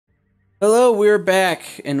Hello, we're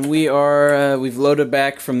back, and we've loaded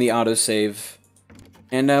back from the autosave,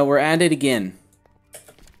 and we're at it again.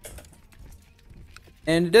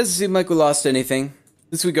 And it doesn't seem like we lost anything,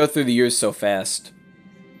 since we go through the years so fast.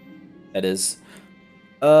 That is.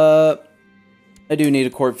 I do need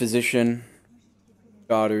a court physician.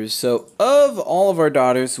 Daughters. So, of all of our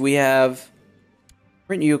daughters, we have...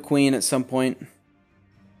 Weren't you a queen at some point?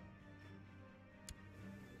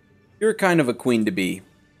 You're kind of a queen to be.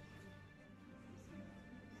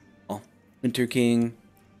 Winter King.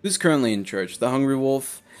 Who's currently in charge? The Hungry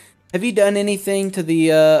Wolf. Have you done anything to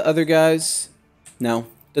the other guys? No,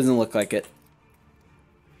 doesn't look like it.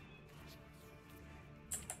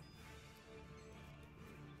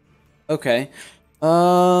 Okay.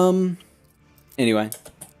 Anyway,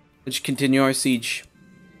 let's continue our siege.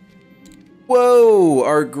 Whoa,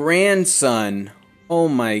 our grandson. Oh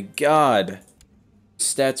my god.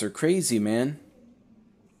 Stats are crazy, man.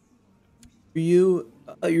 Are you...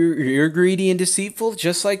 you're greedy and deceitful,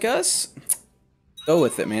 just like us? Go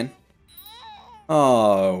with it, man.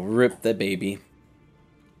 Oh, rip the baby.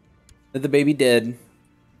 The baby dead.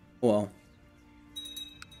 Well.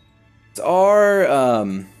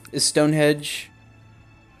 Is Stonehenge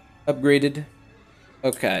upgraded?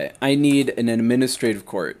 Okay, I need an administrative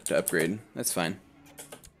court to upgrade. That's fine.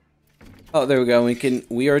 Oh, there we go.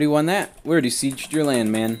 We already won that. We already sieged your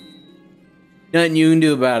land, man. Nothing you can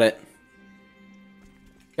do about it.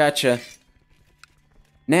 Gotcha.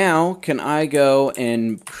 Now, can I go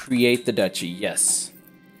and create the duchy? Yes.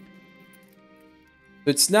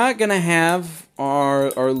 It's not gonna have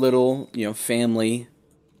our little, family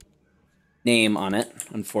name on it,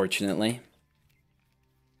 unfortunately.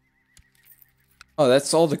 Oh,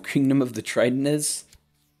 that's all the Kingdom of the Trident is?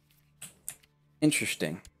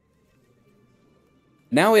 Interesting.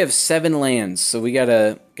 Now we have 7 lands, so we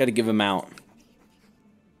gotta give them out.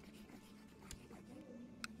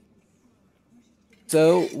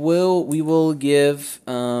 So we will give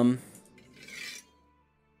you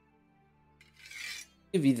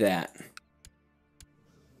that.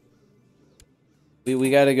 We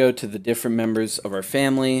gotta go to the different members of our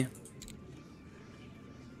family.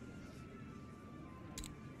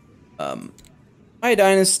 My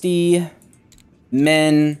dynasty,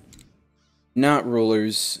 men, not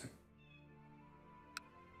rulers.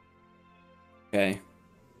 Okay.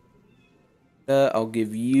 I'll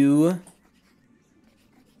give you...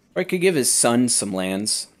 Or I could give his son some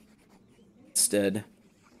lands instead.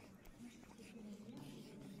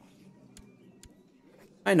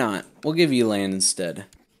 Why not? We'll give you land instead.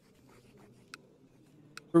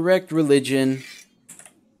 Correct religion.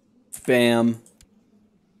 Bam.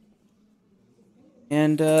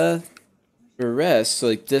 And, the rest, so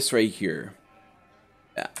like this right here.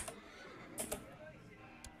 Yeah.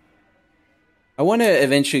 I want to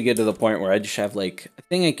eventually get to the point where I just have, like, I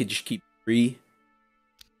think I could just keep 3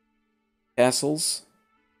 castles.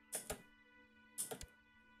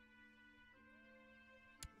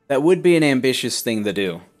 That would be an ambitious thing to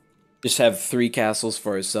do. Just have 3 castles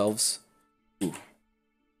for ourselves. Ooh.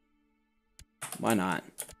 Why not?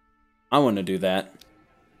 I want to do that.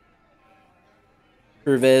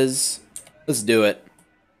 Pervez. Let's do it.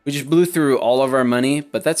 We just blew through all of our money,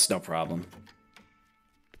 but that's no problem.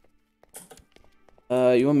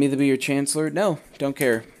 You want me to be your chancellor? No, don't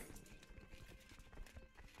care.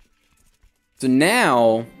 So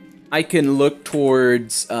now, I can look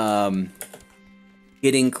towards,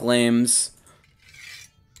 getting claims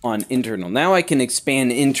on internal. Now I can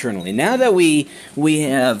expand internally. Now that we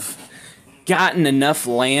have gotten enough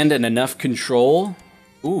land and enough control,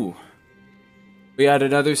 ooh, we got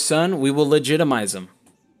another son, we will legitimize him.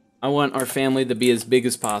 I want our family to be as big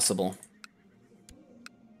as possible.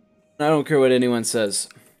 I don't care what anyone says.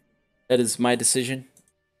 That is my decision.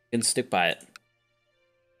 I can stick by it.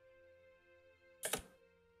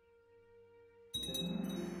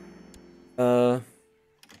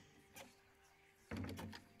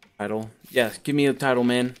 Title. Yeah, give me a title,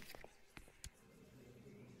 man.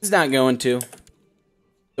 He's not going to.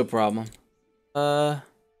 No problem. I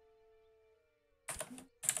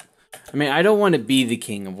mean, I don't want to be the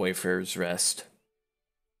king of Wayfarer's Rest.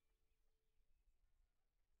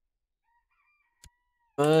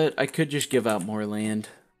 But I could just give out more land.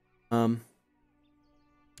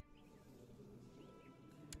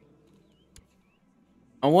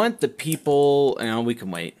 I want the people... No, we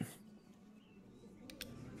can wait.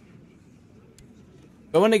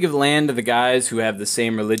 I want to give land to the guys who have the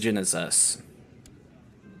same religion as us.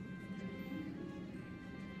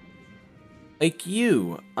 Like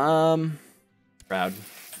you. Proud.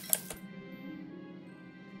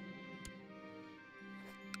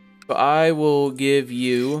 So I will give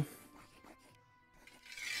you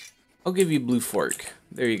I'll give you blue fork.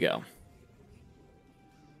 There you go.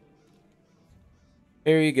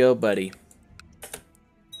 There you go, buddy.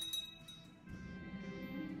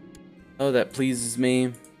 Oh, that pleases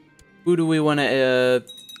me. Who do we want to,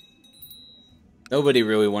 Nobody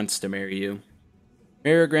really wants to marry you.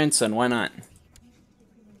 Marry a grandson, why not?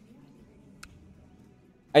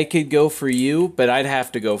 I could go for you, but I'd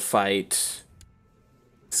have to go fight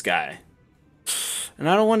this guy. And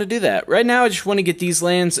I don't want to do that. Right now, I just want to get these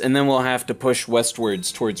lands, and then we'll have to push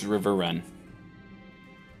westwards towards River Run.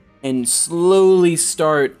 And slowly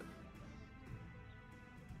start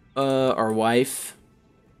our wife.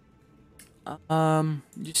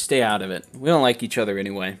 Just stay out of it. We don't like each other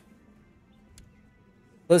anyway.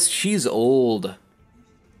 Plus, she's old.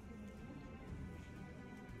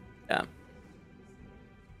 Yeah.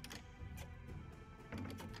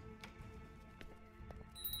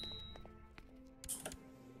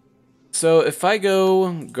 So if I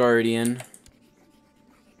go Guardian,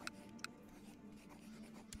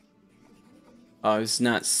 oh, it's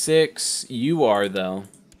not 6. You are though.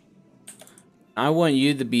 I want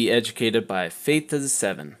you to be educated by Faith of the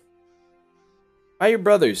 7. By your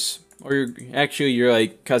brothers, or actually your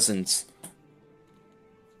like cousins.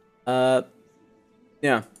 Yeah.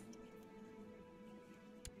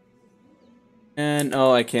 And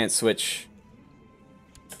oh, I can't switch.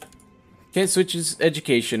 Can't switch his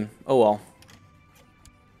education. Oh well.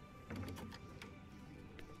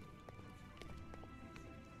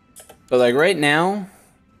 But like right now,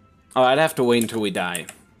 oh, I'd have to wait until we die.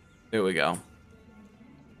 There we go.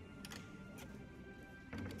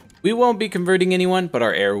 We won't be converting anyone, but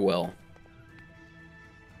our heir will.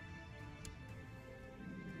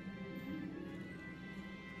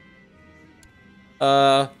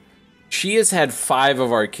 She has had 5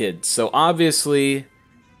 of our kids, so obviously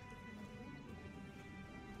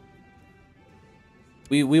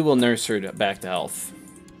we will nurse her back to health.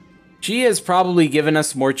 She has probably given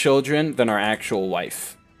us more children than our actual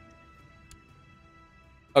wife.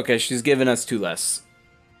 Okay, she's given us 2 less.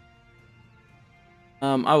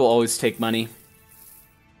 I will always take money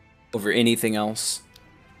over anything else.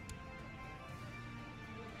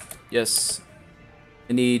 Yes.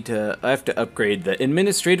 I have to upgrade the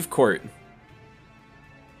administrative court.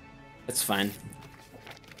 That's fine.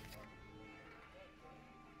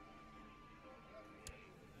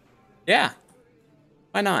 Yeah.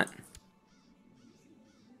 Why not?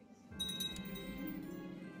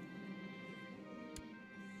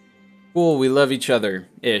 Cool, we love each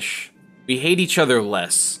other-ish. We hate each other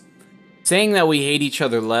less. Saying that we hate each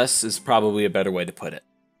other less is probably a better way to put it.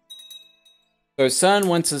 So our son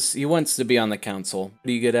wants he wants to be on the council. What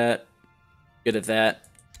are you good at? Good at that.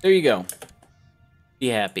 There you go. Be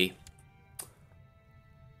happy.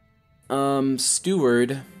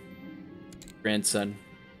 Steward. Grandson.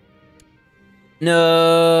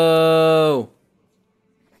 No!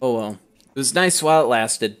 Oh well. It was nice while it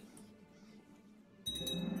lasted.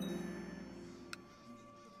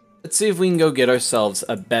 Let's see if we can go get ourselves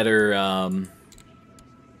a better,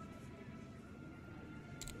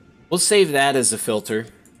 We'll save that as a filter.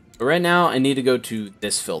 But right now, I need to go to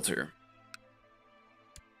this filter.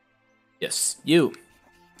 Yes, you.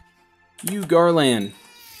 You, Garland.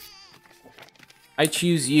 I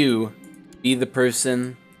choose you to be the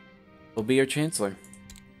person who'll be our chancellor.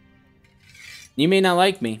 You may not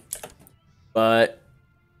like me, but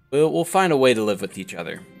we'll find a way to live with each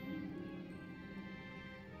other.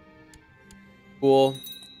 Cool.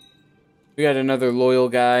 We got another loyal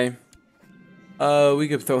guy. We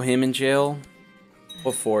could throw him in jail.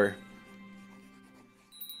 What for?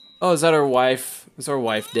 Oh, is that our wife? Is our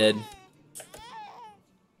wife dead?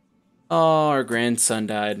 Oh, our grandson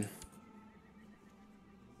died.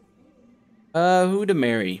 Who to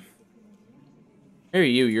marry? Marry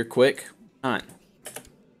you, you're quick. Not.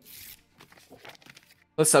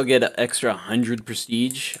 Plus I'll get an extra 100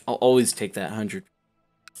 prestige. I'll always take that 100.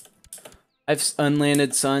 I have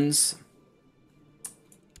unlanded sons.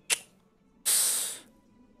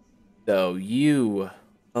 So you...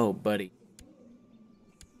 Oh, buddy.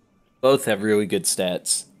 Both have really good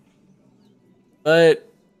stats. But...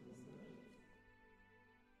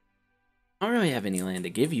 I don't really have any land to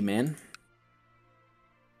give you, man.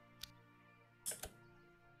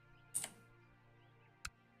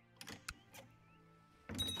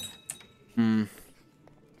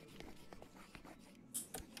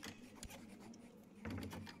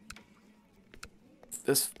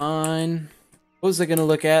 That's fine. What was I gonna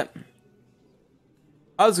look at?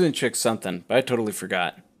 I was gonna check something, but I totally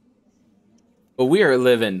forgot. But we are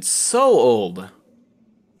living so old.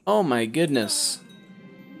 Oh my goodness.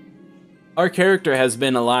 Our character has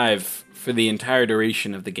been alive for the entire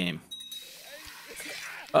duration of the game.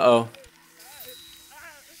 Uh-oh.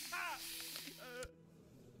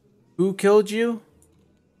 Who killed you?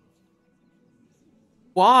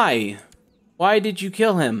 Why? Why did you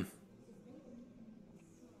kill him?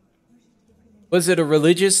 Was it a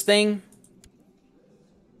religious thing?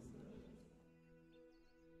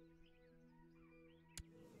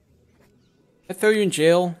 I throw you in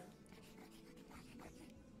jail?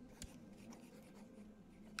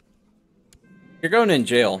 You're going in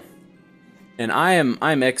jail. And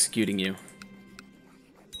I'm executing you.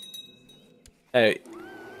 Hey,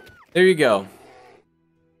 there you go.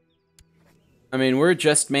 I mean, we're a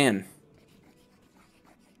just man.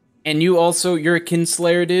 And you also, you're a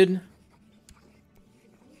kinslayer, dude?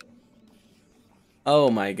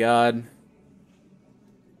 Oh my god.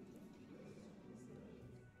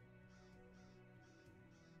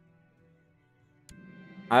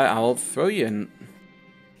 I'll throw you in.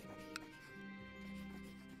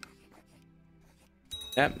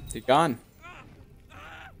 Yep, you're gone.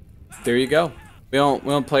 There you go. We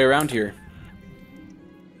don't play around here.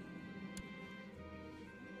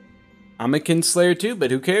 I'm a kinslayer too,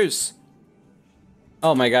 but who cares?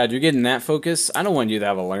 Oh my god, you're getting that focus? I don't want you to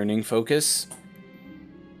have a learning focus.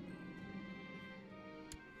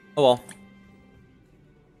 Oh well.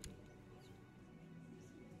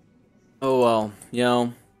 Oh well, you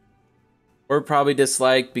know. We're probably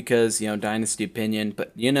disliked because, you know, dynasty opinion,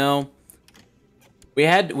 but you know, we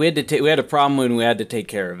had a problem when we had to take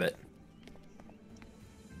care of it.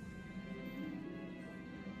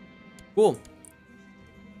 Cool.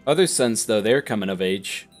 Other sons though, they're coming of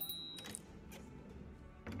age.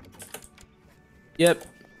 Yep.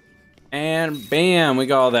 And bam, we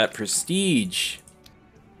got all that prestige.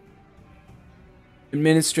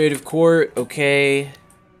 Administrative court, okay.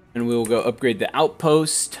 And we will go upgrade the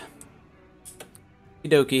outpost.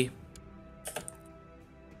 Okie dokie.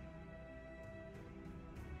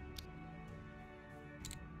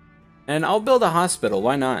 And I'll build a hospital,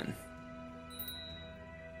 why not?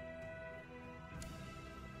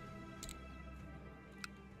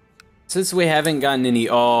 Since we haven't gotten any...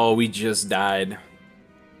 Oh, we just died.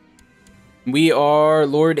 We are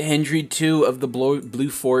Lord Henry II of the Blue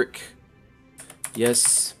Fork.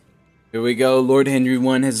 Yes. Here we go. Lord Henry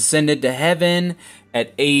I has ascended to heaven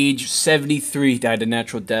at age 73. Died a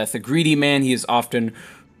natural death. A greedy man, he has often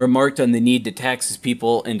remarked on the need to tax his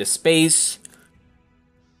people into space.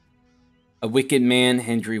 A wicked man,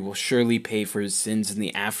 Henry will surely pay for his sins in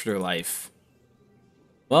the afterlife.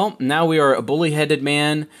 Well, now we are a bully-headed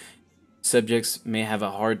man. Subjects may have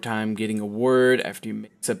a hard time getting a word after he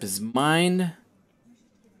makes up his mind.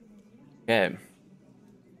 Okay.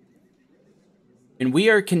 And we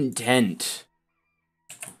are content.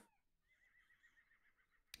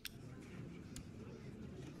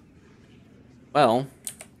 Well.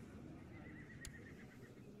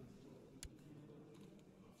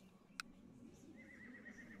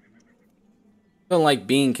 Don't like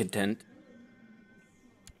being content.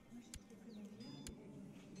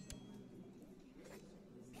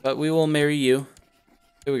 But we will marry you.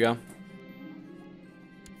 Here we go.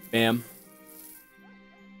 Bam.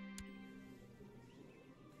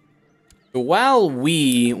 While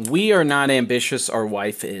we are not ambitious, our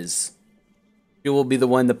wife is. She will be the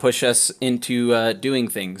one to push us into doing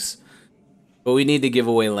things. But we need to give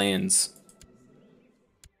away lands.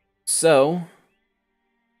 So,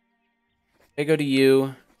 I go to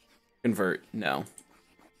you. Convert. No.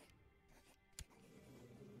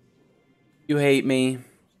 You hate me.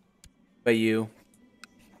 By you.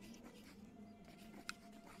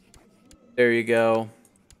 There you go.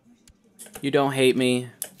 You don't hate me.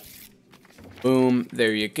 Boom.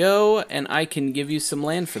 There you go. And I can give you some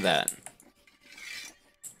land for that.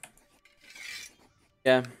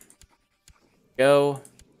 Yeah. Go.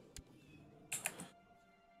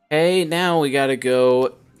 Okay, now we gotta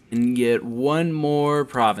go and get one more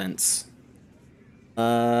province.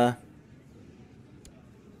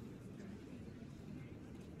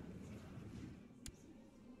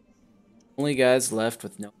 Only guys left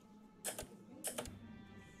with no...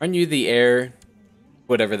 Aren't you the heir?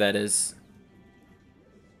 Whatever that is.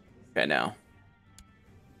 Okay, now.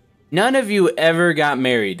 None of you ever got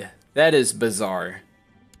married. That is bizarre.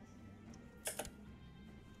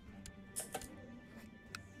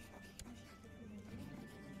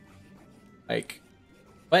 Like,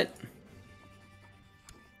 what?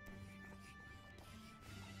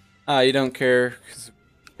 You don't care.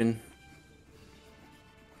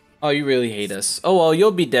 Oh, you really hate us. Oh, well,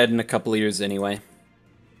 you'll be dead in a couple of years anyway.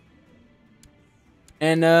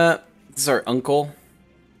 And, this is our uncle.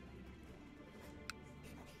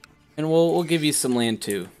 And we'll give you some land,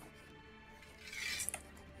 too.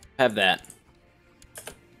 Have that.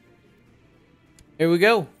 Here we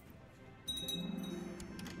go.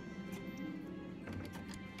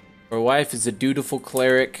 Our wife is a dutiful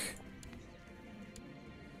cleric.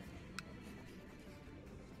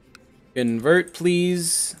 Convert,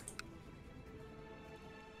 please.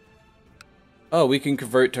 Oh, we can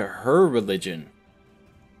convert to her religion.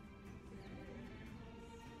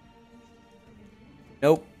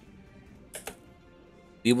 Nope.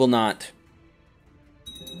 We will not.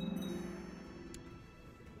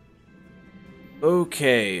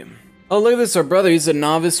 Okay. Oh, look at this. Our brother, he's a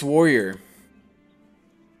novice warrior.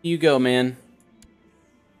 You go, man.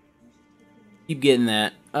 Keep getting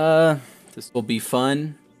that. This will be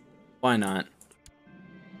fun. Why not?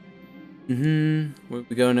 We're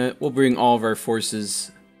gonna. We'll bring all of our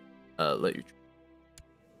forces. Let your.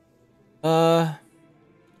 Now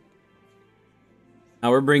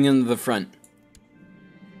we're bringing the front.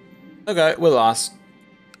 Okay, we lost.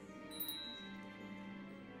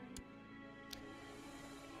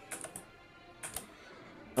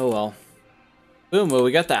 Oh well. Boom. Well,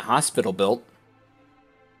 we got that hospital built.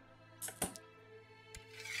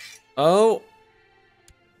 Oh.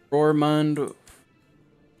 Rormund.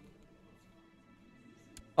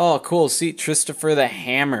 Oh, cool. See, Christopher the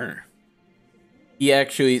Hammer. He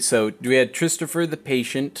actually, so we had Christopher the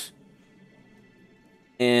Patient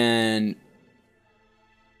and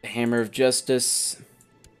the Hammer of Justice.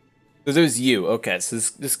 So there's you. Okay, so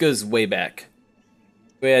this goes way back.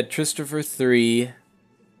 We had Christopher 3.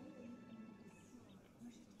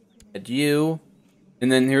 Had you. And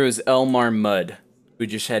then here was Elmar Mudd, who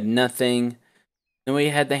just had nothing. Then we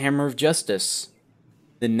had the Hammer of Justice.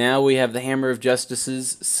 Then now we have the Hammer of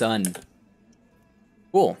Justice's son.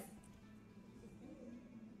 Cool.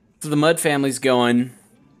 So the Mudd family's going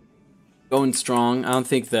strong. I don't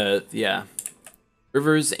think yeah.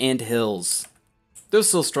 Rivers and Hills. They're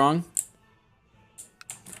still strong.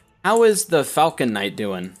 How is the Falcon Knight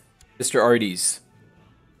doing, Mr. Arties?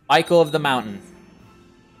 Michael of the Mountain.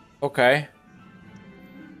 Okay.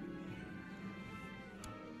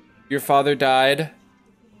 Your father died.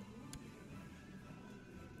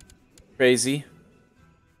 Crazy.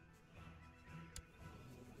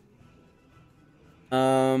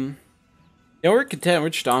 Yeah, we're content. We're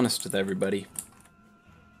just honest with everybody.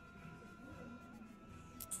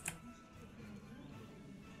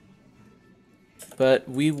 But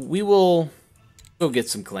we will go get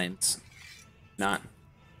some claims. Not.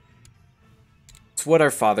 It's what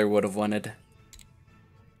our father would have wanted.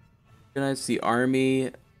 Organize the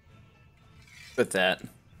army. Put that.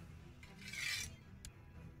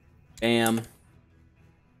 Bam.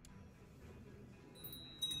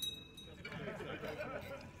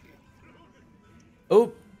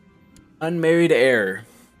 Oh, unmarried heir.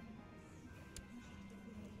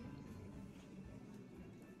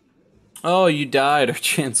 Oh, you died. Our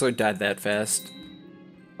chancellor died that fast.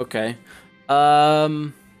 Okay.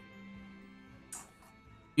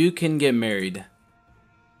 You can get married.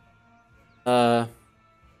 Why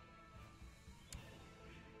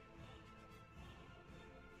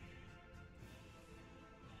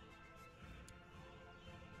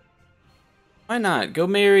not? Go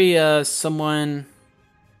marry someone.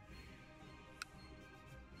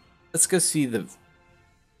 Let's go see let's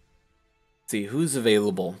see who's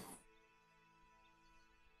available.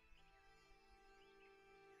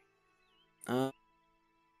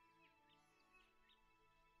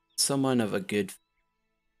 Someone of a good.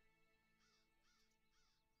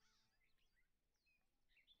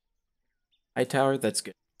 Hightower, that's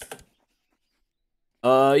good.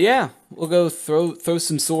 Yeah, we'll go throw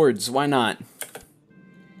some swords. Why not?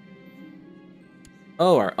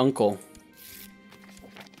 Oh, our uncle.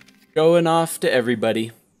 Showing off to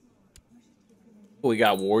everybody. Oh, we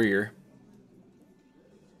got warrior.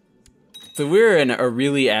 So we're a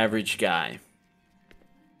really average guy.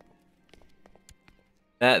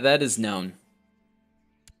 That is known.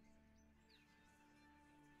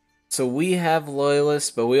 So we have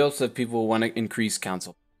loyalists, but we also have people who want to increase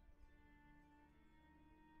council.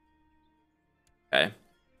 Okay.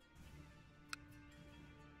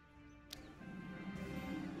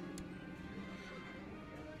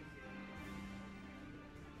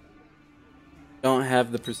 Don't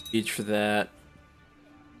have the prestige for that.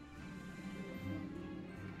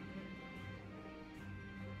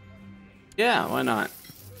 Yeah, why not?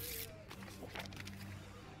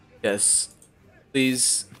 Yes.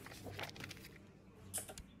 Please.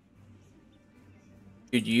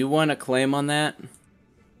 Dude, you want to claim on that?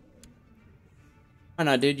 Why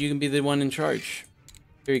not, dude? You can be the one in charge.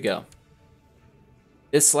 Here you go.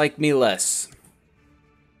 Dislike me less.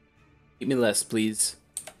 Hate me less, please.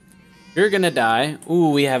 You're gonna die. Ooh,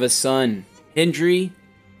 we have a son. Hendry.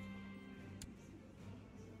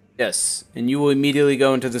 Yes, and you will immediately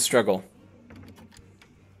go into the struggle.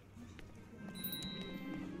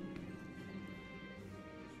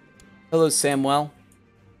 Hello, Samwell.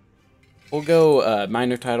 We'll go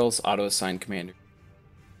minor titles, auto-assign commander.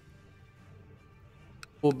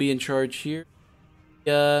 We'll be in charge here.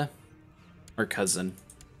 Our cousin.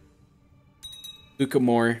 Luca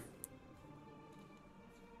Moore.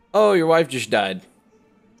 Oh, your wife just died.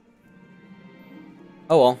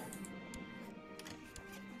 Oh well.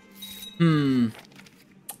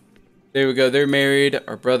 There we go. They're married.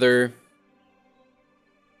 Our brother.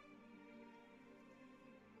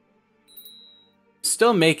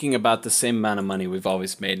 Still making about the same amount of money we've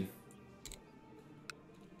always made.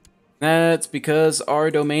 That's because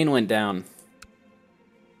our domain went down.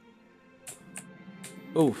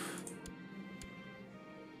 Oof.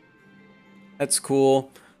 That's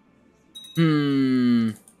cool.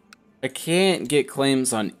 I can't get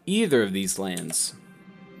claims on either of these lands.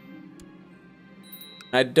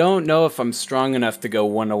 I don't know if I'm strong enough to go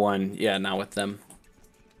 1-1. Yeah, not with them.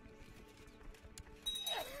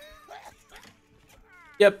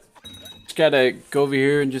 Yep. Just gotta go over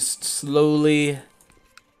here and just slowly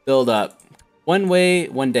build up. One way,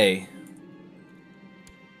 one day.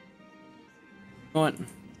 What?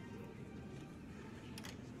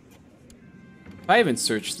 If I even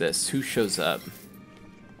search this, who shows up?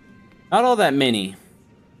 Not all that many.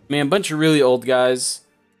 Man, a bunch of really old guys.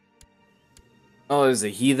 Oh, there's a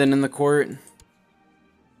heathen in the court.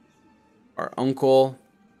 Our uncle.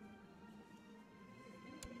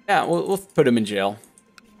 Yeah, we'll put him in jail.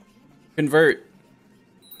 Convert.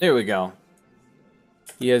 There we go.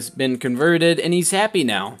 He has been converted, and he's happy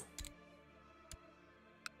now.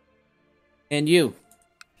 And you.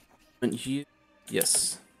 And you.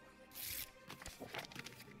 Yes.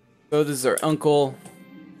 So this is our uncle.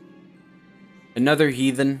 Another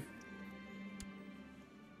heathen.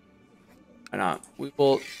 Why not? We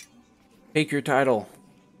will take your title.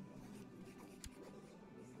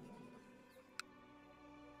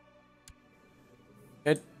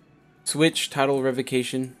 Okay. Switch title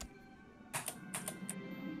revocation.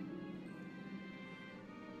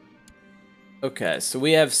 Okay, so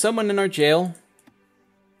we have someone in our jail.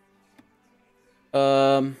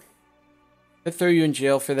 I throw you in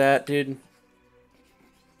jail for that, dude.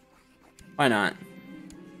 Why not?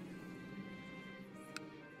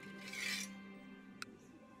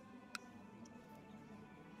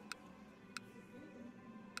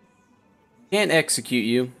 Can't execute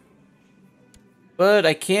you, but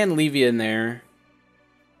I can leave you in there.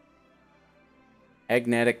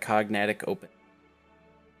 Agnatic, cognatic, open.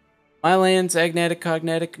 My land's agnatic,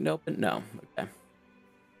 cognatic, open? No. Okay.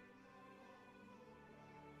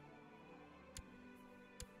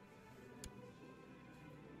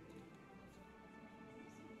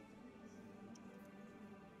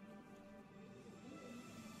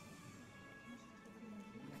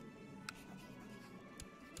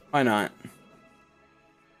 Why not?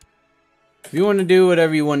 If you want to do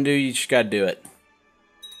whatever you want to do, you just gotta do it.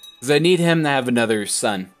 Because I need him to have another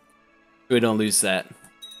son. So we don't lose that.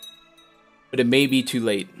 But it may be too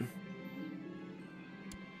late.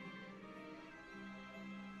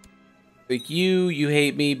 Like you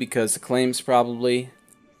hate me because of claims probably.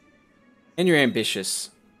 And you're ambitious.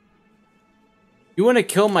 You want to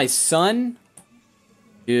kill my son?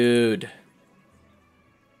 Dude.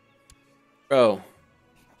 Bro.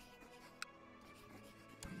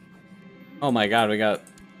 Oh my god, we got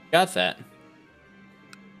that.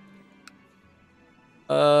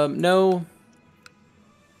 No.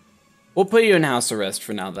 We'll put you in house arrest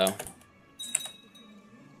for now, though.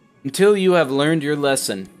 Until you have learned your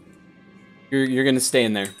lesson. You're gonna stay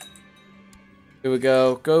in there. Here we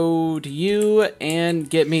go. Go to you and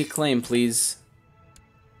get me a claim, please.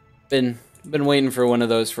 Been waiting for one of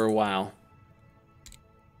those for a while.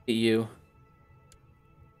 Get you.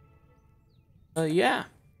 Yeah.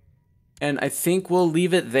 And I think we'll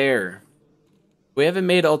leave it there. We haven't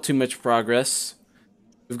made all too much progress.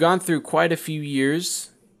 We've gone through quite a few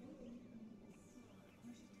years.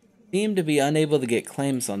 Seem to be unable to get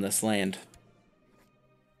claims on this land.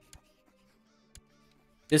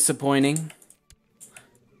 Disappointing.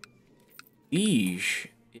 Eesh.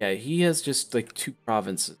 Yeah, he has just like 2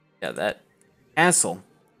 provinces. Yeah, that castle.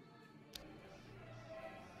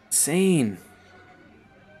 Insane.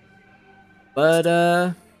 But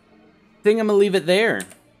I think I'm gonna leave it there.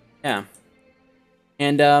 Yeah.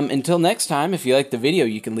 And until next time, if you liked the video,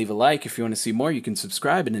 you can leave a like. If you want to see more, you can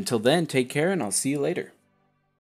subscribe. And until then, take care, and I'll see you later.